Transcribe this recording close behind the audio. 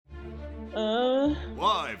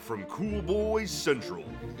Live from Cool Boys Central.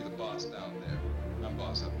 You're the boss down there. I'm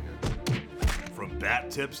boss up here. From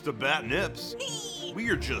bat tips to bat nips, we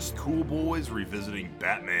are just cool boys revisiting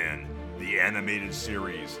Batman, the animated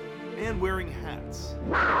series, and wearing hats.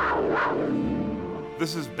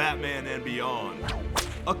 This is Batman and Beyond,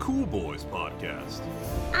 a Cool Boys podcast.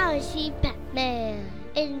 I see Batman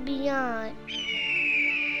and Beyond.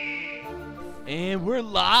 And we're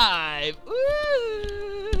live. Woo!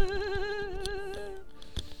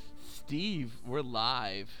 Steve, we're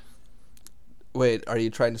live. Wait, are you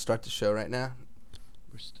trying to start the show right now?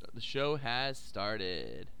 The show has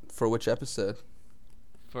started. For which episode?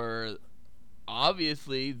 For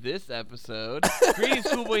obviously this episode. Greetings,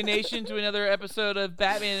 Cool Boy Nation, to another episode of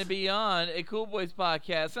Batman and Beyond, a Cool Boys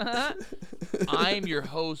podcast. I'm your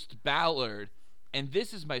host, Ballard, and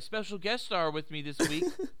this is my special guest star with me this week.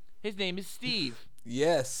 His name is Steve.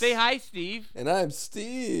 Yes. Say hi, Steve. And I'm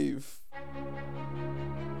Steve.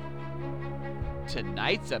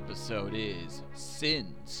 Tonight's episode is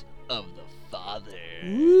Sins of the Father.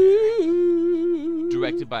 Woo.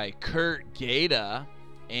 Directed by Kurt Gaeta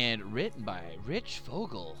and written by Rich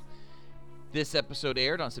Fogel. This episode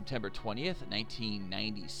aired on September 20th,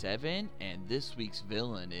 1997, and this week's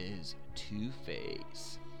villain is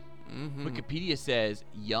Two-Face. Mm-hmm. Wikipedia says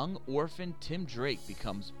young orphan Tim Drake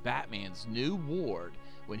becomes Batman's new ward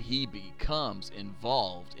when he becomes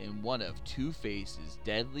involved in one of Two-Face's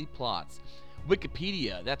deadly plots.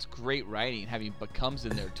 Wikipedia, that's great writing, having becomes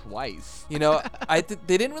in there twice. You know,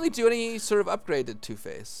 they didn't really do any sort of upgrade to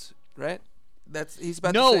Two-Face, right? He's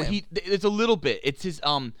about the same. No, it's a little bit. It's his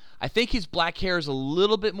I think his black hair is a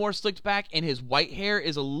little bit more slicked back, and his white hair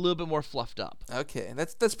is a little bit more fluffed up. Okay,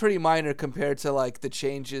 that's pretty minor compared to like the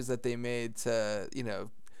changes that they made to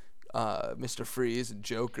Mr. Freeze and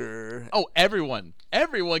Joker. Oh, everyone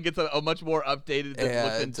gets a much more updated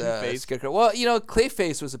look than Two-Face. Scarecrow. Well, you know,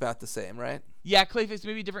 Clayface was about the same, right? Yeah, Clayface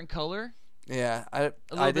maybe a different color. Yeah, I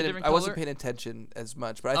wasn't paying attention as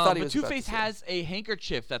much, but I thought he was. But Two-Face has a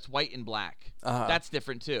handkerchief that's white and black. That's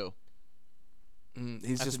different too.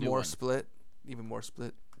 He's That's just more split, even more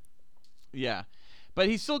split. Yeah, but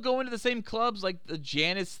he's still going to the same clubs like the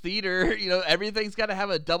Janus Theater. You know, everything's got to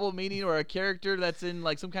have a double meaning or a character that's in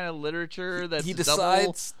like some kind of literature. That's he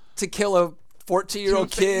decides to kill a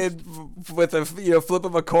 14-year-old kid with a flip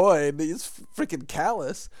of a coin. He's freaking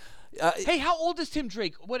callous. Hey, how old is Tim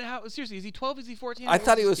Drake? Seriously, is he 12? Is he 14? I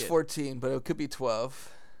thought he was 14, but it could be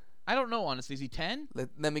 12. I don't know, honestly. Is he 10?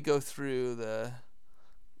 Let me go through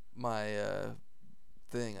my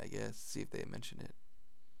thing, I guess, see if they mention it.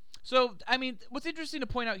 So, I mean, what's interesting to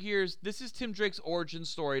point out here is this is Tim Drake's origin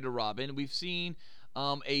story to Robin. We've seen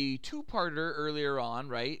a two-parter earlier on,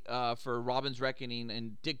 right, for Robin's Reckoning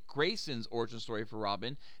and Dick Grayson's origin story for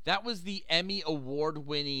Robin. That was the Emmy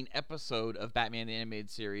Award-winning episode of Batman the Animated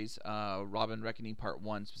Series, Robin Reckoning Part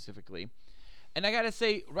 1 specifically. And I gotta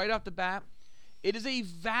say, right off the bat, it is a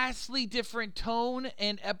vastly different tone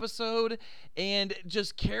and episode and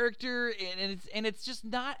just character, and it's just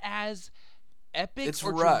not as epic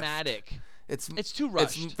or dramatic. It's too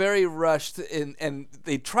rushed. It's very rushed, and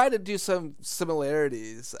they try to do some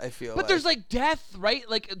similarities, I feel. But there's like death, right?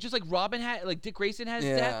 Like just like Robin had, like Dick Grayson has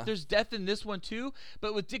death. There's death in this one too.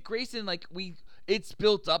 But with Dick Grayson, like it's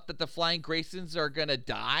built up that the Flying Graysons are gonna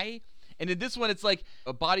die. And in this one, it's like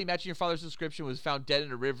a body matching your father's description was found dead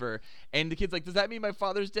in a river. And the kid's like, "Does that mean my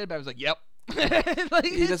father's dead?" But I was like, "Yep." Like,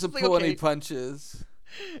 he doesn't pull any punches.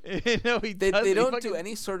 No, he doesn't. They don't do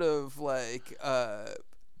any sort of like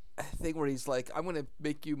thing where he's like, "I'm gonna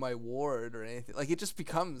make you my ward" or anything. Like, it just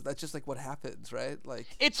becomes, that's just like what happens, right? Like,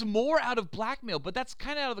 it's more out of blackmail, but that's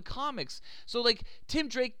kind of out of the comics. So like Tim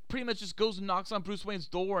Drake pretty much just goes and knocks on Bruce Wayne's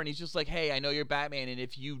door, and he's just like, "Hey, I know you're Batman, and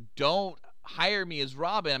if you don't hire me as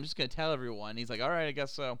Robin, I'm just gonna tell everyone." And he's like, "All right, I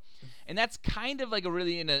guess so." And that's kind of like a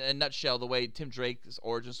really in a nutshell the way Tim Drake's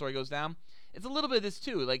origin story goes down. It's a little bit of this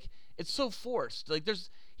too. Like, it's so forced. Like,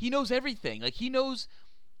 he knows everything. Like, he knows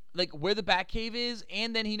like where the Batcave is,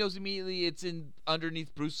 and then he knows immediately it's in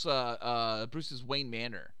underneath Bruce's Wayne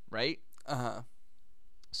Manor, right?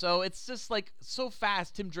 So it's just like so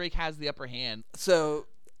fast. Tim Drake has the upper hand. So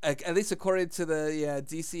at least according to the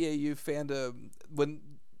DCAU fandom, when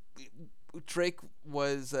Drake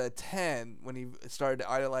was 10 when he started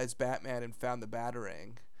to idolize Batman and found the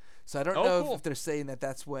Batarang. So I don't know if they're saying that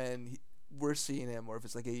that's when we're seeing him, or if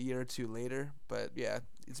it's like a year or two later. But yeah,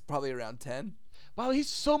 it's probably around 10. Wow, he's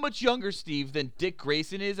so much younger, Steve, than Dick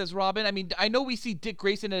Grayson is as Robin. I mean, I know we see Dick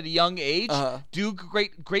Grayson at a young age do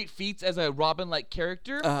great feats as a Robin-like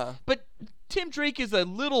character, but Tim Drake is a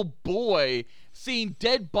little boy seeing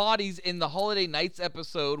dead bodies in the Holiday Nights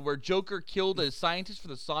episode where Joker killed a scientist for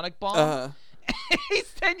the sonic bomb.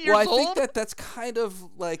 He's 10 years Well, I old. think that's kind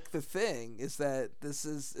of like the thing is that it's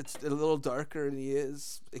a little darker and he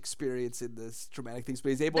is experiencing this traumatic things, but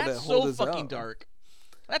he's able to That's hold so his fucking own. dark.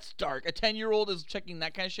 That's dark. A 10-year-old is checking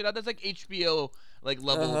that kind of shit out. That's like HBO like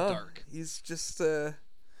level of dark. He's just and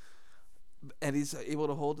he's able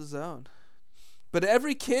to hold his own. But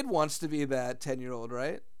every kid wants to be that 10-year-old,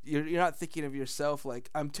 right? You're not thinking of yourself like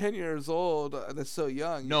I'm 10 years old. That's so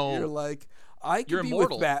young. No. You're like I could You're be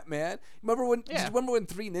immortal. with Batman. Remember when? Yeah. Remember when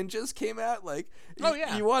Three Ninjas came out? Like, Oh,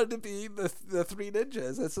 yeah. you wanted to be the Three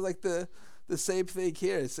Ninjas. It's like the same thing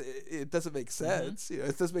here. It doesn't make sense. You know,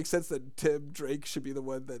 it doesn't make sense that Tim Drake should be the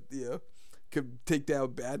one that could take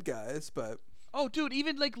down bad guys. But Oh, dude,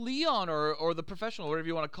 even like Leon or the professional, whatever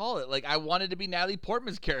you want to call it. Like, I wanted to be Natalie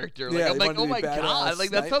Portman's character. Like, Yeah, I'm you like, wanted oh to my be god, badass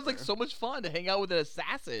like that sounds like sniper. so much fun to hang out with an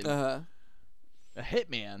assassin, a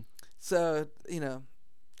hitman. so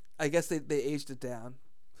I guess they aged it down.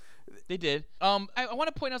 They did. I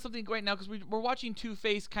want to point out something right now because we're watching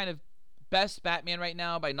Two-Face kind of best Batman right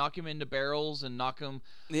now by knocking him into barrels and knock him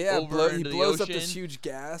Yeah, over he into the blows up this ocean. huge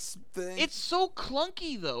gas thing. It's so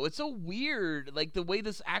clunky though. It's so weird. Like the way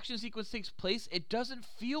this action sequence takes place, it doesn't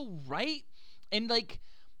feel right, and like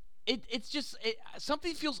it's just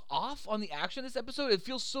something feels off on the action of this episode. It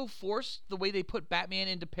feels so forced the way they put Batman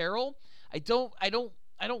into peril. I don't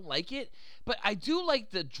like it, but I do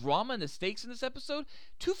like the drama and the stakes in this episode.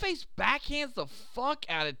 Two-Face backhands the fuck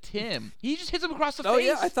out of Tim. He just hits him across the Oh face.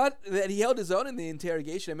 yeah, I thought that he held his own in the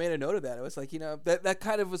interrogation. I made a note of that. I was like, that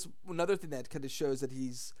kind of was another thing that kind of shows that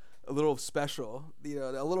he's a little special.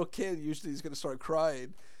 A little kid usually is going to start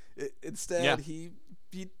crying. Instead, Yeah. he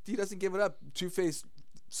doesn't give it up. Two-Face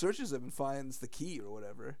searches him and finds the key or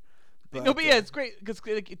whatever. No, but yeah, it's great because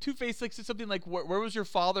Two-Face like says something like, "Where was your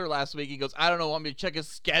father last week?" He goes, "I don't know. Want me to check his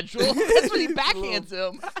schedule?" That's what he backhands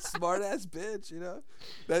him. Smart ass bitch,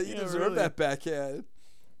 that you Yeah, deserve really. that backhand.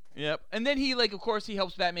 Yep. And then he of course he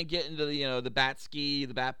helps Batman get into the bat ski,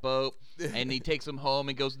 the bat boat, and he takes him home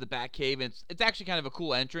and goes to the Bat Cave. And it's actually kind of a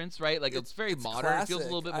cool entrance, right? Like it's very modern. It feels a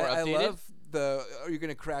little bit more updated. I love are you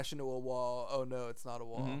gonna crash into a wall? Oh no, it's not a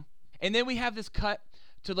wall. Mhm. And then we have this cut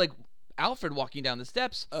to Alfred walking down the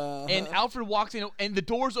steps, and Alfred walks in, and the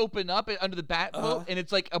doors open up under the bat boat, and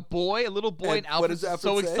it's like a little boy, and what does Alfred's Alfred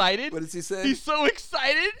so say? excited. What does he say? He's so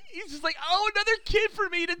excited. He's just like, oh, another kid for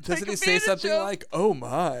me to take Doesn't he advantage say something of. like "Oh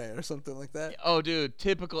my" or something like that? Oh, dude,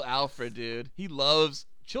 typical Alfred, dude. He loves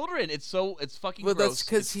children. It's fucking Well, gross. that's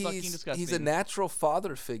because It's fucking he's disgusting. a natural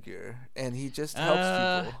father figure, and he just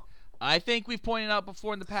helps people. I think we've pointed out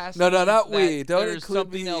before in the past. No, that not we. Don't There's include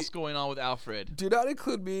something me. else going on with Alfred. Do not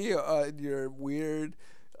include me in your weird.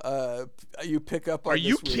 You pick up. Are on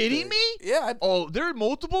you this weird kidding thing. me? Yeah. Oh, there are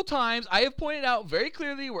multiple times I have pointed out very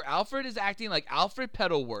clearly where Alfred is acting like Alfred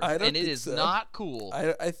Pennyworth, I don't and it think is so. not cool.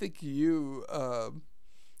 I think you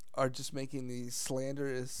are just making these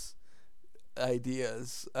slanderous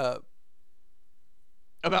ideas.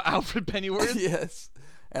 About Alfred Pennyworth. Yes.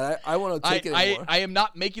 And I want to take it anymore. I am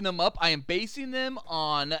not making them up. I am basing them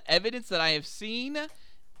on evidence that I have seen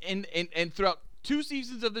and throughout 2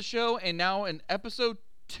 seasons of the show, and now in episode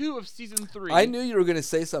 2 of season 3. I knew you were gonna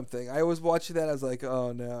say something. I was watching that. I was like,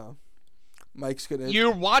 oh no, Mike's gonna. You're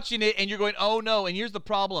watching it and you're going, oh no. And here's the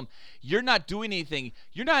problem: you're not doing anything.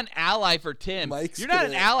 You're not an ally for Tim. You're not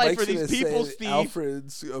an ally for these people, Steve.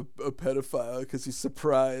 Alfred's a pedophile because he's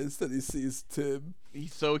surprised that he sees Tim.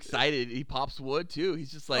 He's so excited. He pops wood too.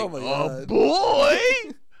 He's just like, Oh my oh God. boy,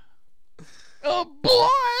 oh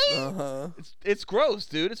boy. Uh huh. It's gross,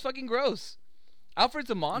 dude. It's fucking gross. Alfred's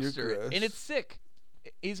a monster, gross. and it's sick.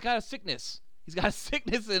 He's got a sickness. He's got a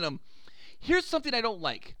sickness in him. Here's something I don't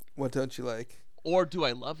like, What don't you like? or do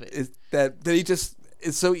I love it? Is that he just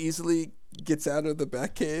so easily gets out of the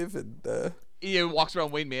Batcave and. He walks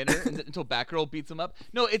around Wayne Manor until Batgirl beats him up.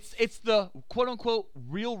 No, it's the quote unquote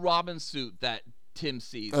real Robin suit that Tim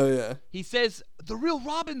sees. Oh yeah. He says the real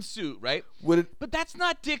Robin suit, right? Would it? But that's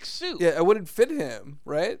not Dick's suit. Yeah, it wouldn't fit him,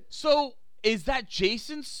 right? So is that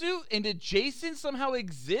Jason's suit? And did Jason somehow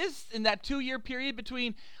exist in that 2-year period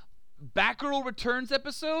between Batgirl Returns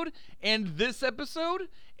episode and this episode?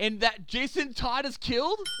 And that Jason Todd is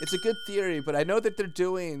killed? It's a good theory, but I know that they're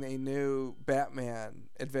doing a new Batman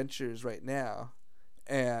Adventures right now,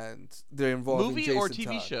 and they're involving Movie Jason or TV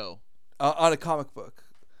Todd. show? On a comic book,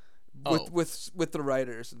 Oh. with the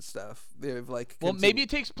writers and stuff. They've like. Well, maybe it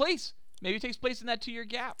takes place. Maybe it takes place in that 2-year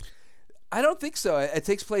gap. I don't think so. It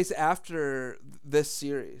takes place after this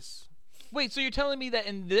series. Wait, so you're telling me that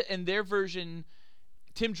in their version,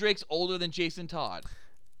 Tim Drake's older than Jason Todd?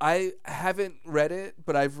 I haven't read it,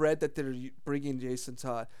 but I've read that they're bringing Jason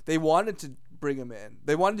Todd. They wanted to bring him in.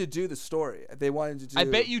 They wanted to do the story. They wanted to do. I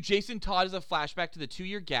bet you Jason Todd is a flashback to the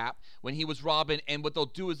 2-year gap when he was Robin, and what they'll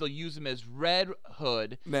do is they'll use him as Red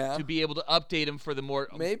Hood Yeah. to be able to update him for the more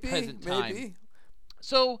present time. Maybe.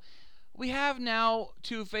 So we have now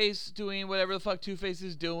Two-Face doing whatever the fuck Two-Face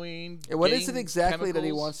is doing. And what is it getting exactly that he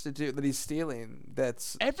chemicals. wants to do? That he's stealing?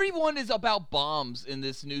 That's Everyone is about bombs in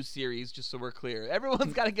this new series, just so we're clear.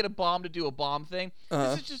 Everyone's got to get a bomb to do a bomb thing.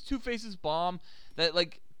 Uh-huh. This is just Two-Face's bomb that,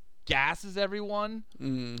 like, gases everyone.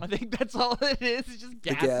 Mm. I think that's all it is. It just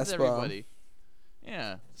gases gas bomb. everybody.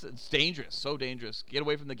 Yeah, it's dangerous. So dangerous. Get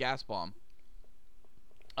away from the gas bomb.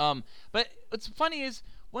 But what's funny is,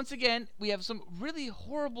 once again, we have some really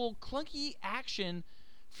horrible, clunky action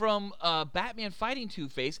from Batman fighting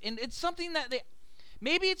Two-Face, and it's something that they...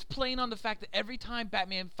 Maybe it's playing on the fact that every time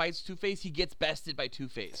Batman fights Two-Face, he gets bested by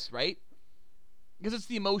Two-Face, right? Because it's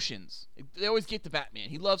the emotions. They always get to Batman.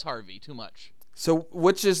 He loves Harvey too much. So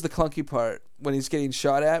which is the clunky part? When he's getting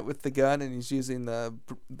shot at with the gun and he's using the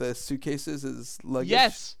suitcases as luggage?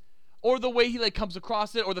 Yes. Or the way he like comes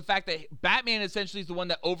across it, or the fact that Batman essentially is the one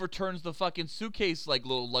that overturns the fucking suitcase like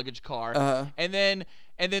little luggage car, Uh-huh. and then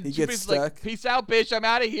He Two-Face gets is like, stuck. "Peace out, bitch, I'm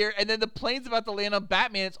out of here." And then the plane's about to land on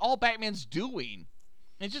Batman. It's all Batman's doing.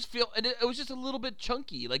 And it was just a little bit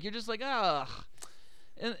chunky. Like you're just like, ugh.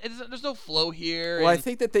 And there's no flow here. Well, I and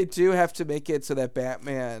think that they do have to make it so that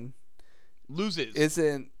Batman loses.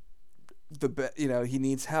 isn't he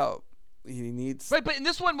needs help. He needs Right, but in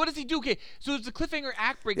this one, what does he do? Okay, so it's a cliffhanger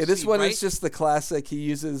act break. Yeah, this scene, one right? is just the classic. He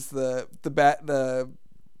uses the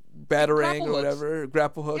batarang Grapple or hooks. whatever,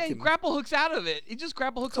 grapple hook. Yeah, he and grapple hooks out of it. He just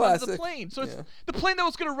grapple hooks onto the Classic. plane. So it's Yeah. the plane that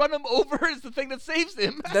was going to run him over is the thing that saves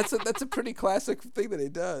him. that's a pretty classic thing that he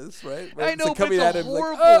does, right? I know, Like but coming it's a at him like,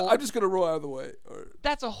 horrible- I'm just gonna roll out of the way. Or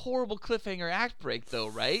That's a horrible cliffhanger act break, though,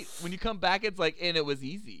 right? When you come back, it's like, and it was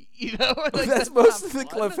easy. You know? Like, that's most not of the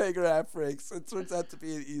fun. cliffhanger app breaks. It turns out to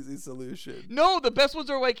be an easy solution. No, the best ones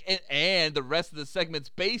are like, and the rest of the segment's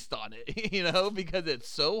based on it, you know, because it's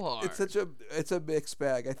so hard. It's a mixed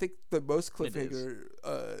bag. I think the most It is.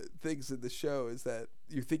 cliffhanger things in the show is that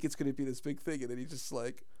you think it's gonna be this big thing, and then he just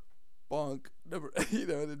like bonk, never,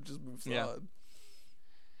 and it just moves Yeah. on.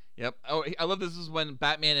 Yep. Oh, I love this is when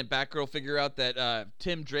Batman and Batgirl figure out that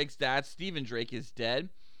Tim Drake's dad, Stephen Drake, is dead.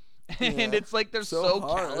 And Yeah. it's like they're so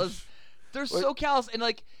harsh. callous. They're What- so callous. And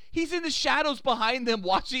like he's in the shadows behind them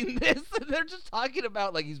watching this. And they're just talking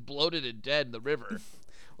about like he's bloated and dead in the river.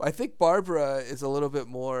 Well, I think Barbara is a little bit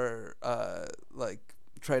more like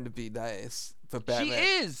trying to be nice, but Batman. She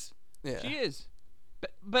is. Yeah. She is.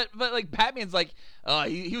 But like Batman's like,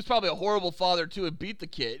 he was probably a horrible father too and beat the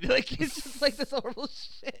kid. Like it's just like this horrible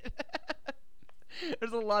shit.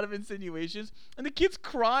 There's a lot of insinuations, and the kid's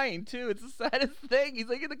crying too. It's the saddest thing. He's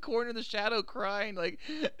like in the corner in the shadow crying, like,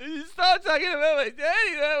 "Stop talking about my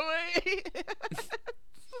daddy that way."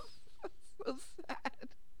 So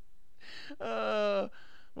sad.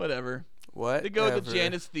 Whatever. What? They go to the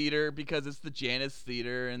Janus Theater because it's the Janus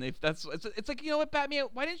Theater, and it's like, you know what, Batman?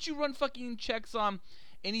 Why didn't you run fucking checks on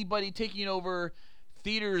anybody taking over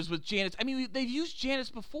theaters with Janus? I mean, they've used Janus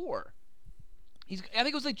before. I think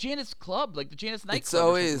it was like Janus Club, like the Janus It's nightclub or something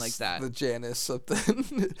always like that. the Janus something.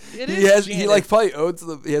 It He is He Janus. like probably owns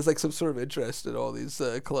them. He has like some sort of interest in all these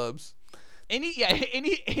clubs.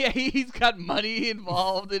 He's got money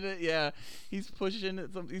involved in it. Yeah, he's pushing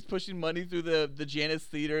money through the Janus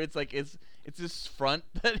Theater. It's like it's this front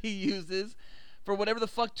that he uses for whatever the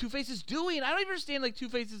fuck Two-Face is doing. I don't even understand. Like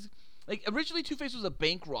Two-Face is like originally Two-Face was a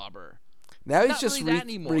bank robber. Now he's Not just really that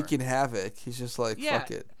anymore. wreaking havoc. He's just like, Yeah, fuck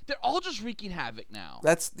it. they're all just wreaking havoc now.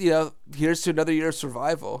 That's here's to another year of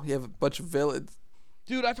survival. You have a bunch of villains.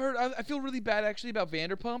 Dude, I feel really bad actually about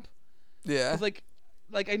Vanderpump. Yeah. It's like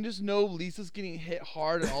I just know Lisa's getting hit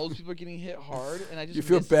hard and all those people are getting hit hard, and I just You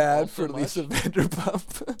feel miss them all bad so for much. Lisa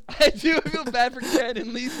Vanderpump. I do. I feel bad for Ken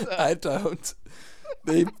and Lisa. I don't.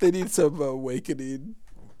 They need some awakening.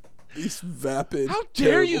 These vapid. How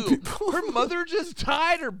dare terrible you? People. Her mother just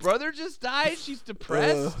died. Her brother just died. She's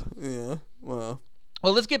depressed. Yeah. Well.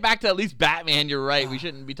 Well, let's get back to at least Batman. You're right. We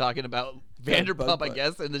shouldn't be talking about Vanderpump, I Bug.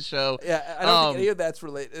 guess, in the show. Yeah. I don't think any of that's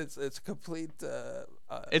related. It's complete.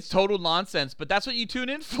 It's total nonsense, but that's what you tune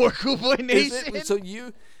in for, Cool Boy Is Nation. it? So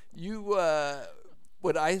you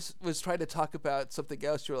when I was trying to talk about something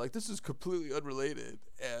else, you were like, "This is completely unrelated,"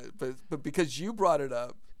 but because you brought it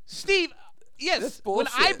up, Steve, yes, That's when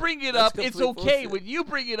I bullshit. bring it That's up, it's complete okay. bullshit. When you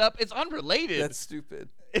bring it up, it's unrelated. that's stupid.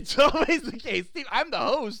 It's always the case. Steve, I'm the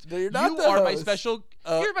host. No, you're not you the are my host. special.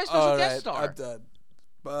 You're my special all guest right, star. I'm done.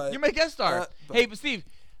 Bye. You're my guest star. But- Hey, but Steve,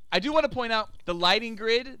 I do want to point out the lighting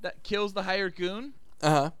grid that kills the hired goon.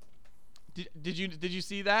 Uh-huh. Did you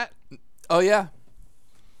see that? Oh yeah.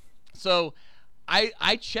 So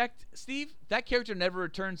I checked, Steve. That character never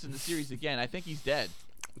returns in the series again. I think he's dead.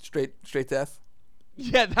 Straight death.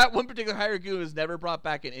 Yeah, that one particular Hiragu is never brought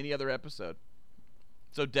back in any other episode.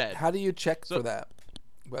 So dead. How do you check for that?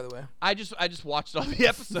 By the way, I just watched all the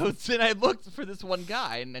episodes and I looked for this one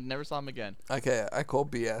guy and I never saw him again. Okay, I call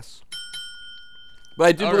BS. But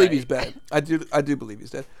I do All believe right. he's dead. I do believe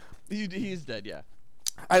he's dead. He's dead, yeah.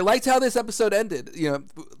 I liked how this episode ended. You know,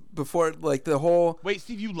 before like the whole Wait,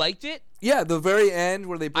 Steve, you liked it? the very end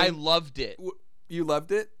where they bring, I loved it. you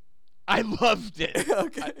loved it. I loved it.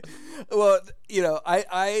 Okay. Well, you know,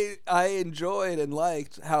 I enjoyed and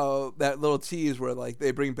liked how that little tease where like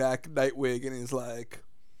they bring back Nightwing and he's like,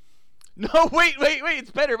 No, wait,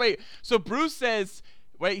 it's better. Wait. So Bruce says,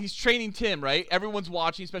 wait, he's training Tim, right? Everyone's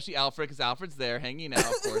watching, especially Alfred, because Alfred's there hanging out,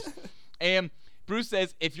 of course. And Bruce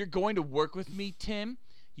says, if you're going to work with me, Tim,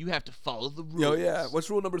 you have to follow the rules. oh yeah, what's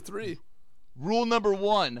rule number 3? Rule number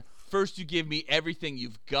 1, first you give me everything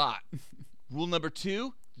you've got. Rule number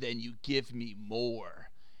 2, then you give me more.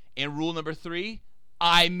 And rule number 3,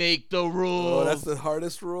 I make the rules. Oh, that's the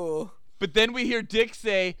hardest rule. But then we hear Dick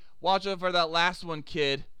say, watch out for that last one,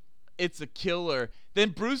 kid. It's a killer. Then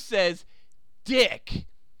Bruce says, Dick.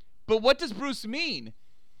 But what does Bruce mean?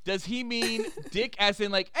 Does he mean Dick as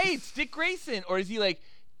in like, hey, it's Dick Grayson? Or is he like,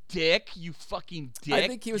 Dick, you fucking dick? I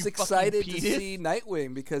think he was you fucking excited to penis? see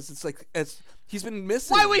Nightwing because it's like he's been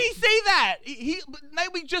missing. Why would he say that?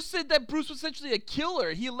 Nightwing just said that Bruce was essentially a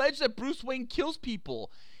killer. He alleged that Bruce Wayne kills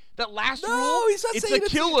people. That last No, rule, he's not it's saying a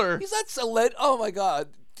killer. He's not alleged. Oh my God.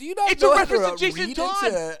 Do you not It's know a how to reference to Jason read Todd.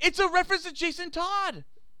 into- It's a reference to Jason Todd.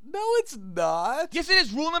 No, it's not. Yes, it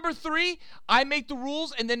is. Rule number 3: I make the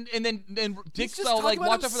rules, and then Dick's just all talking like, about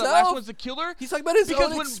 "Watch out for the last himself. one's the killer." He's talking about his Because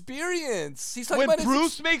own when- experience. He's talking When about his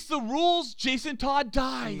Bruce makes the rules, Jason Todd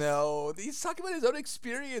dies. No, he's talking about his own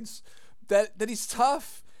experience. That he's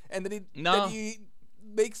tough, and that he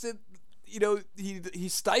makes it. You know, he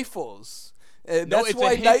stifles. And No, that's it's a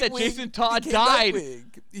why hint that Nightwing Jason Todd became died. Nightwing.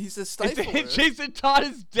 He's a It's stifler. a hint Jason Todd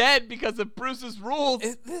is dead because of Bruce's rules.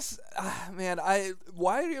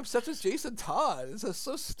 Why are you obsessed with Jason Todd? This is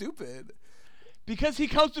so stupid. Because he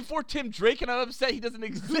comes before Tim Drake, and I'm upset he doesn't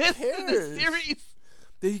exist in this cares? series.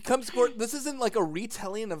 He comes. This isn't like a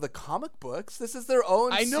retelling of the comic books. This is their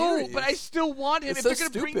own. I know, series. but I still want him. It's If so they're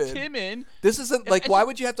gonna bring stupid. Tim in, This isn't like. I Why just-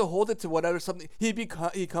 would you have to hold it to whatever something he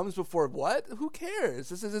comes before what? Who cares?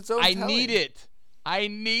 This is its own. I telling. need it. I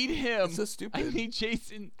need him. It's so stupid. I need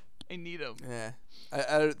Jason. I need him. Yeah,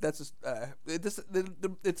 that's just.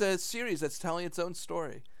 It's a series that's telling its own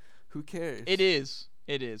story. Who cares? It is.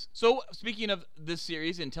 It is. So, speaking of this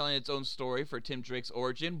series and telling its own story for Tim Drake's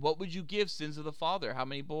origin, what would you give Sins of the Father? How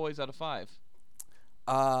many boys out of 5?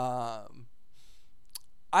 I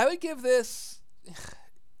would give this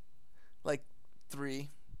like 3.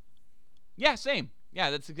 Yeah, same. Yeah,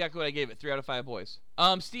 that's exactly what I gave it. 3 out of 5 boys.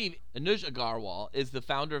 Steve, Anuj Agarwal is the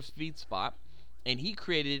founder of FeedSpot, and he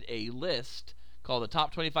created a list called the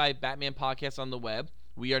Top 25 Batman Podcasts on the Web.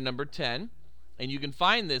 We are number 10. And you can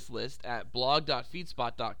find this list at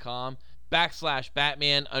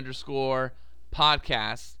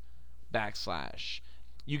blog.feedspot.com/Batman_podcast/.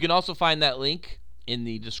 You can also find that link in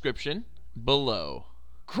the description below.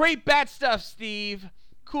 Great bat stuff, Steve.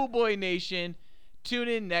 Cool Boy Nation. Tune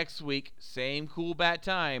in next week. Same Cool Bat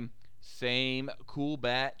time. Same Cool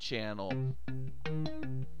Bat channel.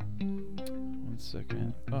 1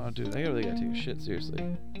 second. Oh, dude, I really gotta take a shit,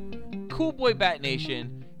 seriously. Cool Boy Bat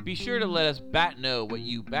Nation, be sure to let us bat know what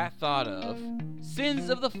you bat thought of Sins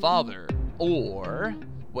of the Father, or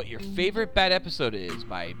what your favorite bat episode is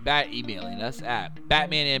by bat emailing us at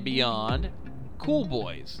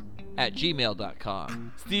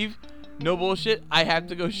batmanandbeyondcoolboys@gmail.com. Steve, no bullshit, I have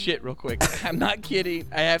to go shit real quick. I'm not kidding.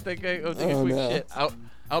 I have to go take a quick shit.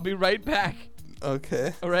 I'll be right back.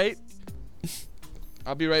 Okay. All right?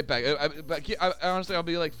 I'll be right back. Honestly, I'll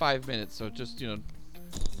be like 5 minutes, so just,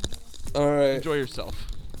 All right. enjoy yourself.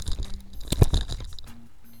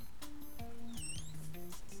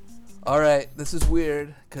 All right. This is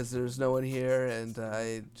weird because there's no one here, and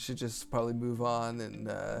I should just probably move on and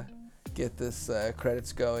get this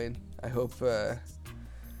credits going. I hope. I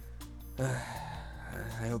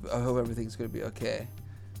hope everything's gonna be okay.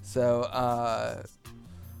 So,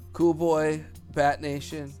 Cool Boy Bat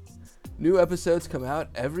Nation. New episodes come out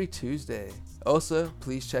every Tuesday. Also,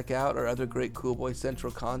 please check out our other great Cool Boy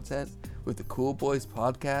Central content with the Cool Boys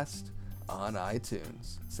podcast on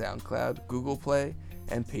iTunes, SoundCloud, Google Play,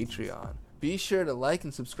 and Patreon. Be sure to like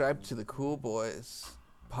and subscribe to the Cool Boys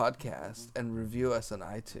podcast and review us on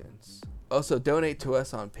iTunes. Also, donate to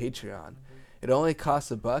us on Patreon. It only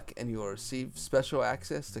costs $1 and you will receive special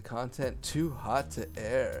access to content too hot to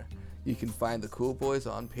air. You can find the Cool Boys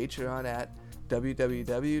on Patreon at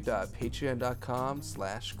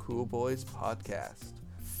www.patreon.com/coolboyspodcast.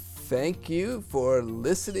 Thank you for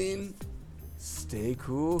listening. Stay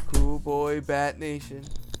cool, Cool Boy Bat Nation.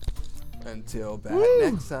 Until back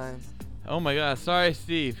next time. Oh my God. Sorry,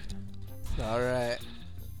 Steve. All right.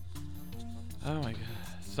 Oh my God.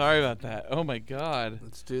 Sorry about that. Oh my God.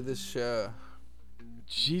 Let's do this show.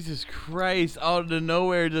 Jesus Christ. Out of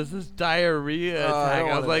nowhere, just this diarrhea Oh, attack. I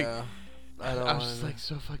don't was like, wanna know. I don't was wanna just know. like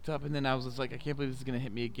so fucked up. And then I was just like, I can't believe this is going to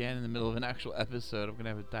hit me again in the middle of an actual episode. I'm going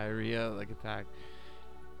to have a diarrhea like attack.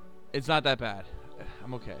 It's not that bad.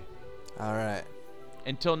 I'm okay. All right.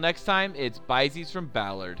 Until next time, it's Bizees from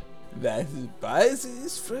Ballard. That is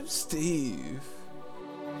Bizees from Steve.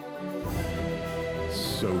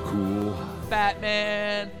 So cool.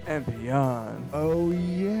 Batman. And beyond. Oh,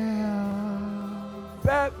 yeah.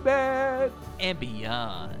 Batman. And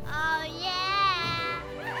beyond.